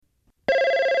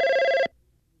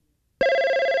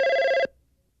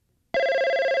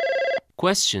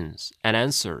questions and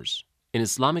answers in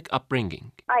Islamic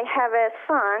upbringing. I have a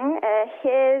son.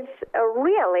 He's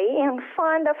really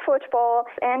fond of football,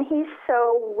 and he's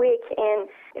so weak in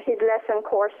his lesson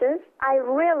courses. I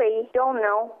really don't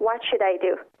know what should I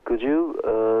do. Could you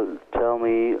tell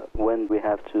me when we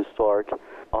have to start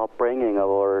upbringing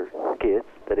our kids,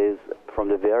 that is, from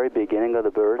the very beginning of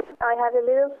the birth? I have a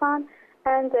little son,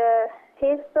 and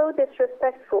he's so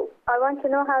disrespectful. I want to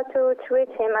know how to treat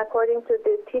him according to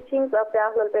the teachings of the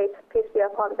Ahlul Bayt, peace be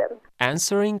upon them.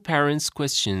 Answering parents'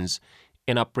 questions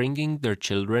in upbringing their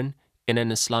children in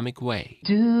an Islamic way.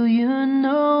 Do you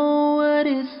know what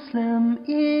Islam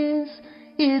is?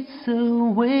 It's a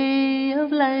way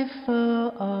of life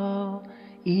for all.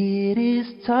 It is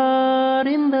taught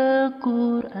in the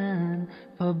Quran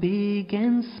for big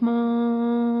and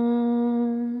small.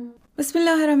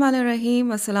 Bismillahirrahmanirrahim.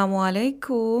 Assalamu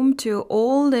alaikum to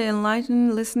all the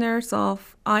enlightened listeners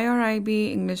of IRIB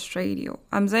English Radio.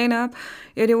 I'm Zainab,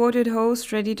 your devoted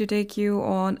host, ready to take you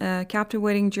on a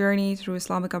captivating journey through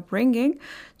Islamic upbringing.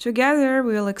 Together,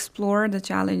 we will explore the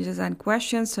challenges and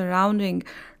questions surrounding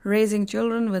raising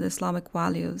children with Islamic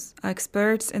values. Our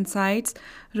experts' insights,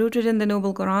 rooted in the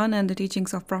Noble Quran and the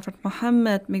teachings of Prophet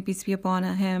Muhammad, may peace be upon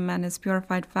him and his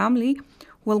purified family,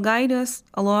 will guide us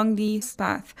along this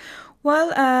path.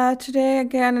 Well, today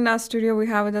again in our studio we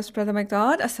have with us Brother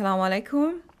Meqdad. Assalamu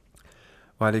alaikum.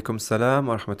 Wa alaikum salam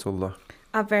wa rahmatullah.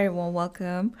 A very warm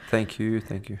welcome. Thank you.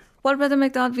 Well, Brother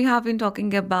Meqdad, we have been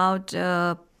talking about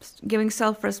giving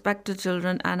self-respect to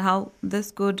children and how this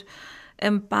could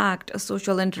impact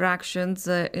social interactions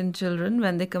in children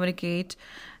when they communicate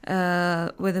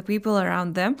with the people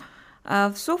around them.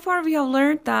 So far, we have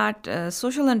learned that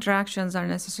social interactions are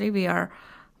necessary. We are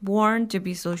born to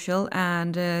be social,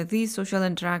 and these social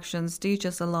interactions teach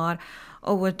us a lot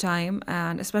over time,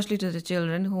 and especially to the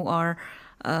children who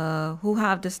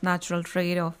have this natural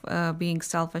trait of being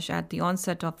selfish at the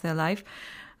onset of their life.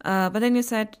 But then you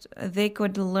said they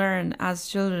could learn as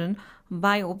children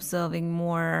by observing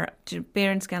more.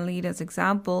 Parents can lead as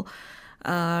example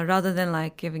rather than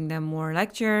like giving them more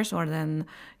lectures or then,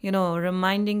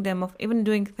 reminding them of even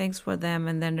doing things for them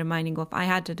and then reminding of, I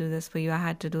had to do this for you, I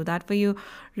had to do that for you,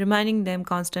 reminding them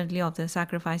constantly of the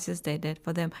sacrifices they did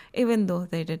for them, even though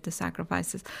they did the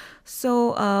sacrifices.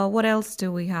 So what else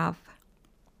do we have?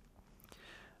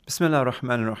 Bismillah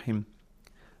ar-Rahman ar-Rahim.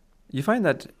 You find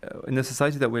that in the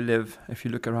society that we live, if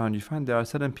you look around, you find there are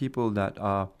certain people that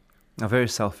are very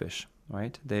selfish,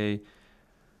 right? They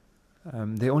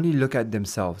only look at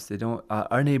themselves. They are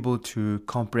unable to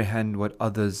comprehend what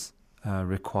others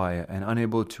require and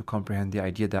unable to comprehend the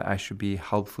idea that I should be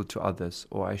helpful to others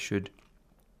or I should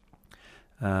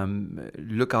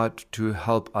look out to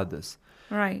help others.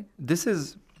 Right. This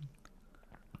is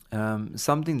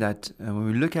something that when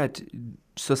we look at,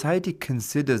 society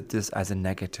considers this as a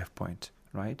negative point,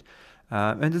 right?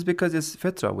 And it's because it's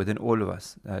fitra within all of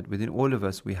us. That within all of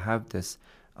us we have this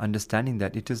understanding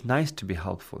that it is nice to be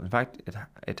helpful. In fact,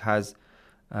 it has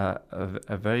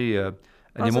a very an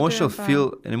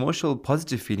emotional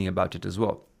positive feeling about it as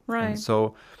well. Right. And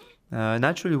so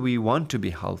naturally we want to be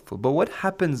helpful. But what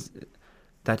happens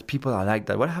that people are like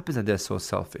that? What happens that they're so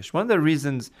selfish? One of the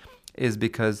reasons is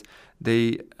because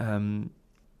they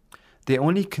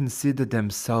only consider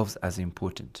themselves as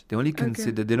important. They only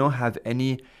consider, they don't have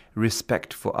any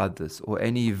respect for others or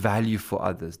any value for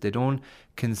others. They don't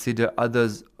consider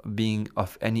others being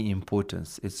of any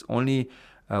importance. It's only,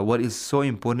 what is so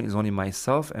important is only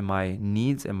myself and my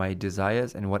needs and my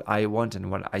desires and what I want and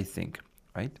what I think,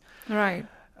 right? Right.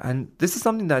 And this is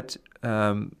something that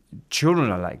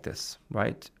children are like this,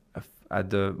 right?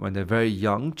 When they're very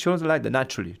young, children are like that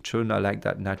naturally. Children are like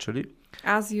that naturally.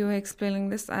 As you were explaining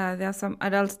this, there are some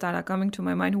adults that are coming to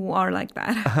my mind who are like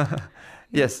that.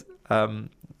 Yes.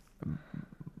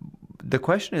 The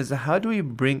question is, how do we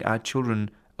bring our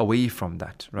children away from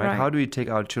that, right? How do we take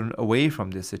our children away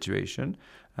from this situation,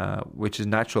 which is a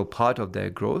natural part of their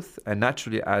growth, and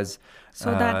naturally as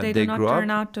so that they do not grow turn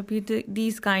up, out to be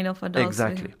these kind of adults.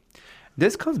 Exactly.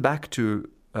 This comes back to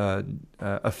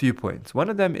a few points. One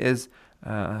of them is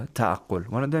ta'aqqul.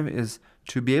 One of them is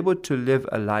to be able to live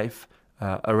a life,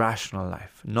 a rational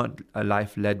life, not a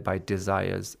life led by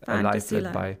desires, Fantasy a life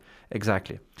led by...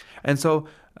 Exactly. And so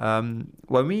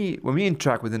when we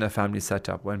interact within a family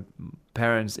setup, when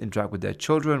parents interact with their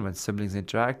children, when siblings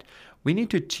interact, we need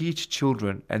to teach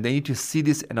children, and they need to see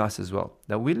this in us as well,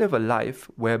 that we live a life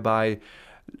whereby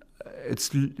it's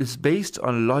based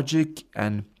on logic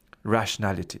and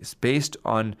rationality. It's based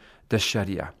on the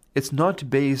Sharia. It's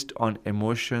not based on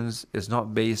emotions. It's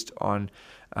not based on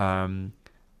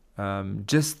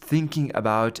just thinking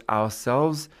about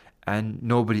ourselves and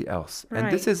nobody else. Right.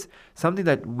 And this is something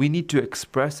that we need to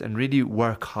express and really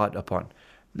work hard upon.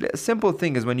 A simple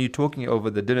thing is when you're talking over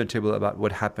the dinner table about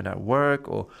what happened at work,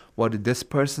 or what did this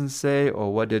person say,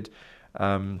 or what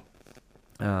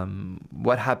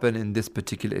happened in this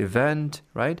particular event,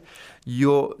 right?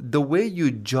 The way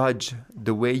you judge,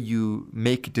 the way you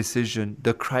make a decision,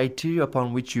 the criteria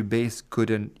upon which you base good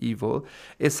and evil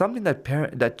is something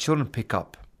that children pick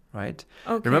up, right?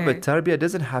 Okay. Remember, tarbiyah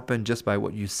doesn't happen just by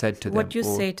what you said to them, What you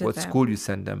or say to what them. school you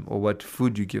send them, or what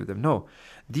food you give them. No,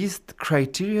 these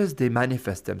criteria, they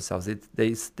manifest themselves.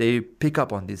 They pick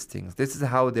up on these things. This is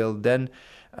how they'll then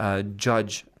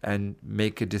judge and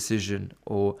make a decision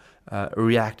or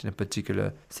react in a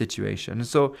particular situation. And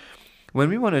so when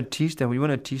we want to teach them,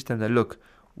 that, look,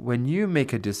 when you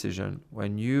make a decision,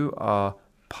 when you are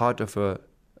part of a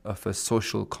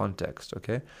social context,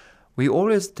 okay, we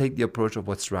always take the approach of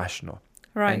what's rational.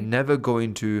 Right. And never go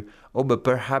into, but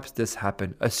perhaps this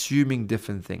happened, assuming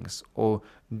different things, or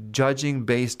judging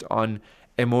based on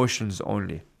emotions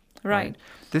only. Right.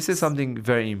 This is something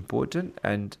very important,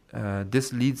 and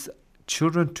this leads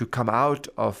children to come out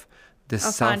of this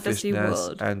A fantasy selfishness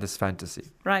world. and this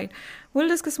fantasy. Right. We'll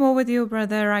discuss more with you,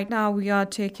 brother. Right now, we are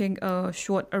taking a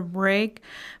short break,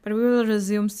 but we will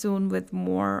resume soon with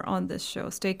more on this show.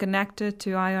 Stay connected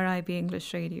to IRIB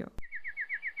English Radio.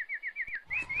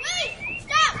 Wait!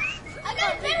 Stop! I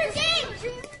got a better game!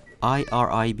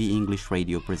 IRIB English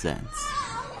Radio presents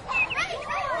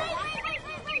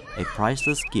a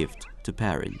priceless gift to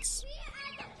parents.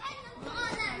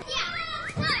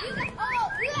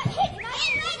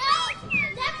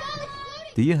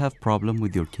 Do you have problem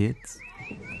with your kids?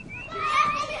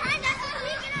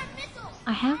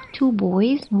 I have two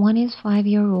boys. One is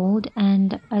 5-year-old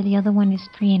and the other one is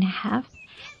 3.5.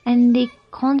 And they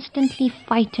constantly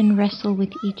fight and wrestle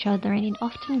with each other, and it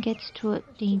often gets to a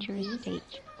dangerous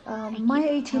stage. My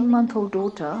 18-month-old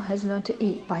daughter has learned to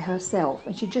eat by herself,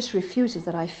 and she just refuses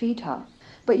that I feed her.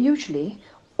 But usually,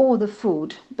 all the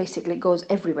food basically goes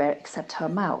everywhere except her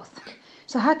mouth.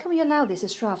 So how can we allow this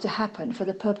strife to happen for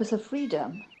the purpose of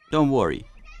freedom? Don't worry,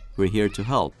 we're here to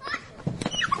help.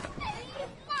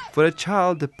 For a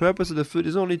child, the purpose of the food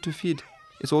is only to feed.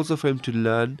 It's also for him to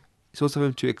learn. It's also for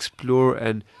him to explore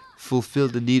and fulfill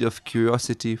the need of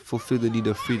curiosity, fulfill the need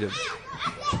of freedom.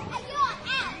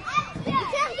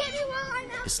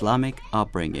 Islamic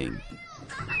Upbringing.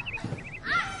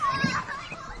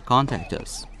 Contact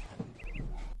us.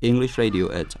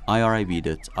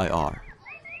 englishradio@irib.ir.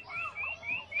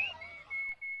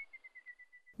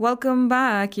 Welcome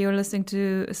back. You're listening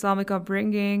to Islamic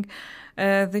Upbringing,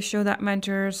 the show that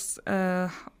mentors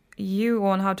you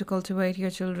on how to cultivate your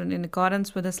children in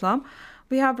accordance with Islam.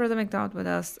 We have Brother Meqdad with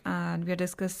us, and we are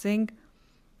discussing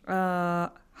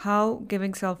how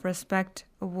giving self-respect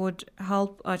would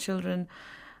help our children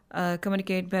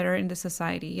communicate better in the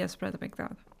society. Yes, Brother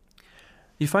Meqdad.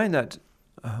 You find that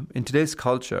in today's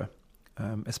culture,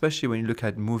 especially when you look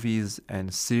at movies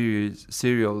and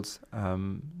serials,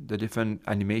 the different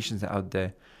animations out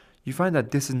there, you find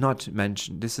that this is not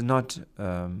mentioned. This is not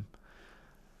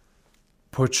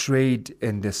portrayed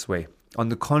in this way. On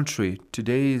the contrary,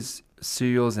 today's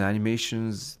serials and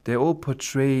animations, they all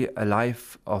portray a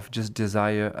life of just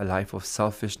desire, a life of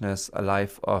selfishness, a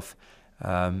life of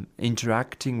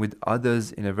interacting with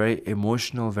others in a very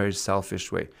emotional, very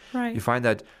selfish way. Right. You find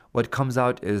that what comes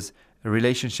out is a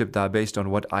relationship that are based on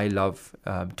what I love.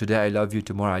 Today I love you,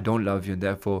 tomorrow I don't love you, and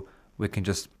therefore we can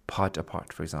just part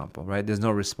apart, for example, right? There's no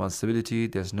responsibility,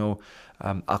 there's no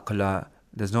aqla,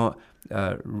 there's no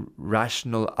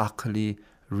rational aqli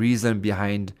reason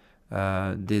behind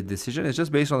the decision. It's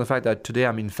just based on the fact that today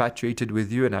I'm infatuated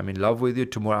with you and I'm in love with you,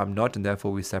 tomorrow I'm not, and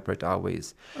therefore we separate our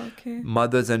ways. Okay.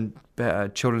 Mothers and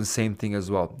children, same thing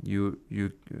as well.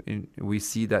 We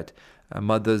see that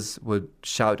mothers would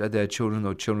shout at their children,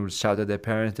 or children would shout at their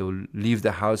parents. They will leave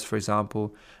the house, for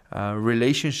example.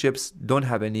 Relationships don't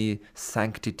have any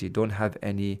sanctity, don't have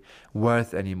any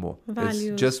worth anymore. Values.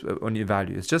 It's just only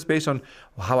value. It's just based on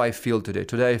how I feel today.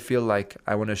 Today I feel like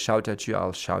I want to shout at you,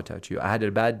 I'll shout at you. I had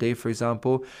a bad day, for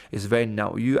example. It's very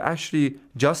now. You actually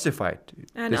justify it.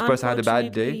 And this person had a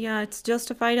bad day. Yeah, it's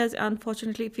justified as,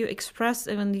 unfortunately, if you express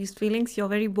even these feelings, you're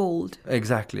very bold.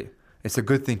 Exactly. It's a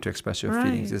good thing to express your Right.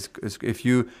 feelings. It's, if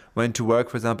you went to work,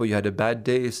 for example, you had a bad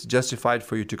day, it's justified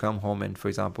for you to come home and, for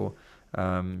example,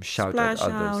 shout Splash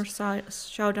at others. out,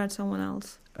 shout at someone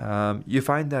else. You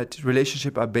find that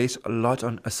relationships are based a lot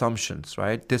on assumptions,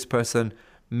 right? This person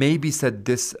maybe said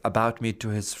this about me to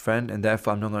his friend, and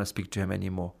therefore I'm not going to speak to him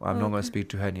anymore. Or I'm not going to speak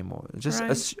to her anymore. Just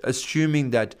Right.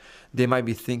 assuming that they might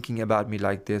be thinking about me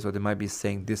like this, or they might be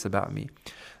saying this about me.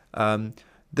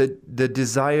 the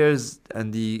desires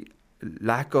and the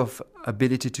lack of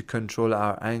ability to control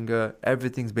our anger,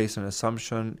 everything's based on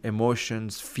assumption,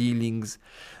 emotions, feelings.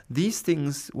 These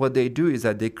things, what they do is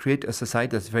that they create a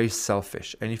society that's very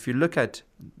selfish. And if you look at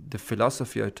the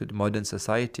philosophy of the modern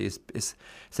society, it's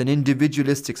an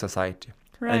individualistic society.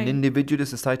 Right. An individualist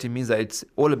society means that it's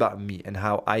all about me and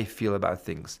how I feel about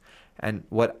things, and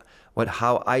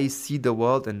how I see the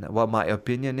world, and what my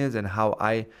opinion is, and how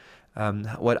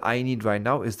what I need right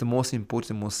now is the most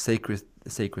important, most sacred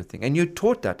thing. And you're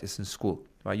taught that is in school,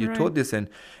 right? You're taught this in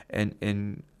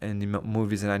the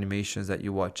movies and animations that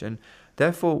you watch, and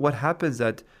therefore what happens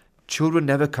that children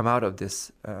never come out of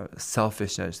this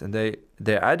selfishness, and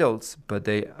they're adults, but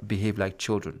they behave like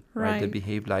children, right? They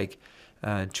behave like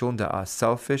children that are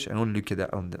selfish and only look at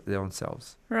their own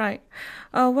selves. Right.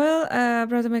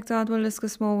 Brother Meqdad will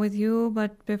discuss more with you,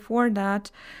 but before that,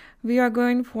 we are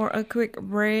going for a quick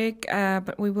break,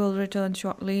 but we will return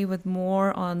shortly with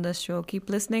more on this show. Keep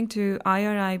listening to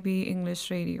IRIB English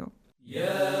Radio.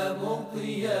 يا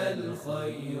مطي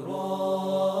الخيرات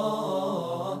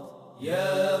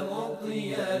يا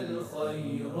مطي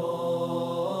الخيرات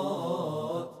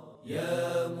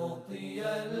يا مطي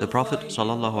The Prophet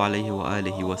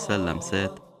ﷺ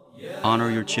said, "Honor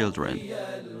your children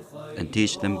and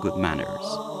teach them good manners."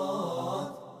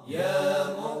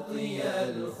 يا مطي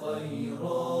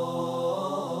الخيرات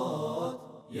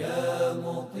يا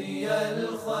مطي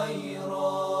الخيرات.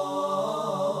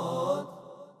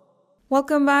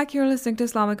 Welcome back. You're listening to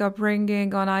Islamic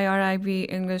Upbringing on IRIB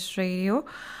English Radio.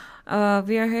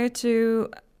 We are here to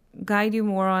guide you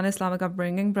more on Islamic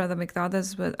upbringing. Brother Meqdad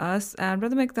is with us, and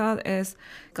Brother Meqdad is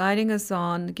guiding us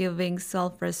on giving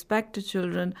self-respect to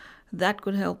children that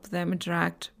could help them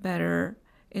interact better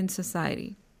in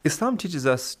society. Islam teaches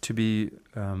us to be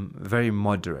very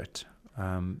moderate.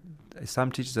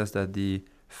 Islam teaches us that the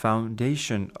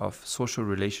foundation of social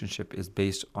relationship is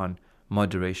based on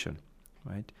moderation,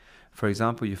 right? For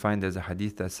example, you find there's a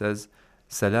hadith that says,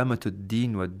 "Salamatud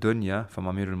din wa dunya from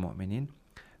Amirul Mu'minin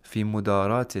fi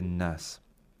mudarat nas,"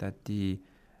 that the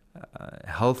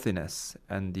healthiness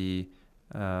and the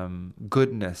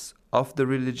goodness of the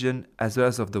religion as well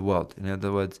as of the world. In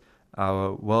other words,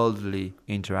 our worldly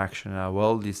interaction, our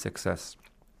worldly success,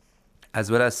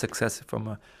 as well as success from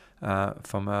a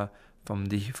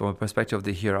perspective of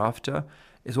the hereafter,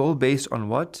 is all based on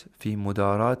what? Fi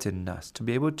mudarat nas, to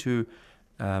be able to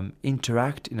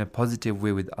interact in a positive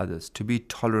way with others, to be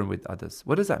tolerant with others.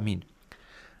 What does that mean?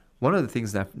 One of the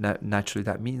things that naturally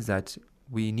that means that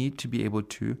we need to be able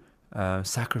to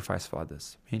sacrifice for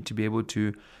others. We need to be able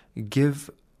to give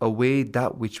away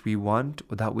that which we want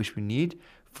or that which we need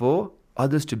for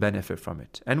others to benefit from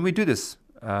it. And we do this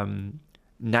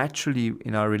naturally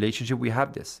in our relationship. We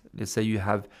have this. Let's say you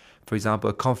have, for example,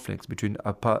 a conflict between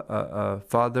a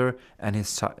father and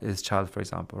his child, for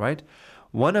example, right?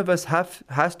 One of us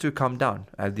has to come down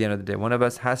at the end of the day. One of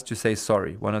us has to say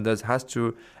sorry. One of us has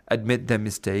to admit their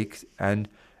mistakes and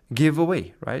give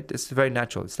away, right? It's very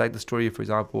natural. It's like the story, for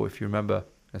example, if you remember,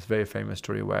 it's a very famous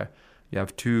story where you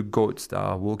have two goats that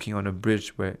are walking on a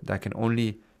bridge that can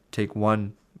only take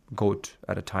one goat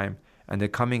at a time, and they're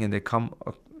coming and they're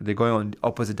going on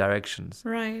opposite directions.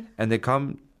 Right. And they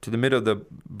come to the middle of the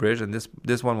bridge, and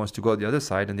this one wants to go on the other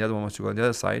side, and the other one wants to go on the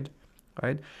other side.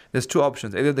 Right? There's two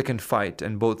options. Either they can fight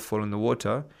and both fall in the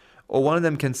water, or one of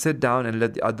them can sit down and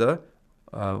let the other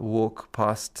walk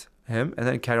past him and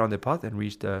then carry on their path and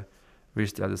reach the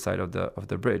other side of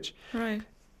the bridge. Right.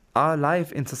 Our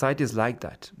life in society is like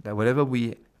that. That whenever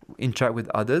we interact with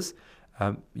others,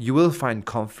 you will find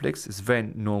conflicts. It's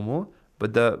very normal.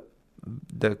 But the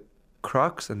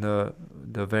crux and the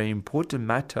very important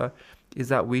matter is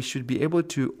that we should be able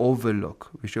to overlook.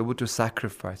 We should be able to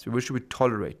sacrifice. We should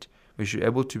tolerate. We should be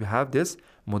able to have this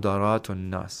mudaratun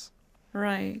nas.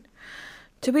 Right.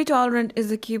 To be tolerant is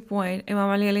the key point. Imam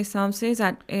Ali alayhi salam says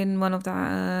that in one of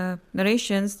the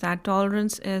narrations that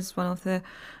tolerance is one of the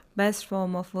best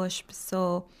form of worship.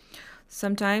 So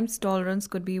sometimes tolerance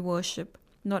could be worship.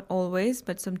 Not always,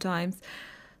 but sometimes.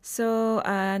 So,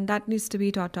 and that needs to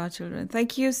be taught to our children.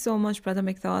 Thank you so much, Brother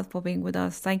Meqdad, for being with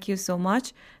us. Thank you so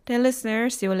much. Dear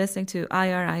listeners, you are listening to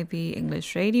IRIB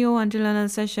English Radio. Until another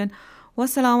session,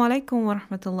 wassalamu alaikum wa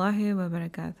rahmatullahi wa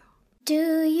barakatuh.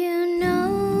 Do you know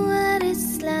what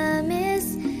Islam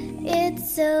is?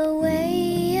 It's a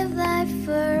way of life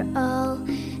for all.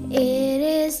 It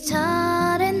is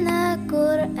taught in the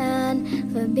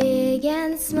Quran for big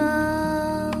and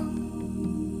small.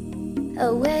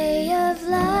 A way of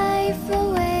life, a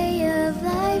way of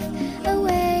life, a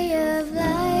way of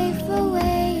life, a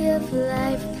way of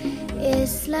life.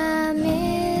 Islam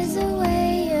is a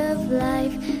way of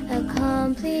life, a common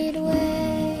complete way.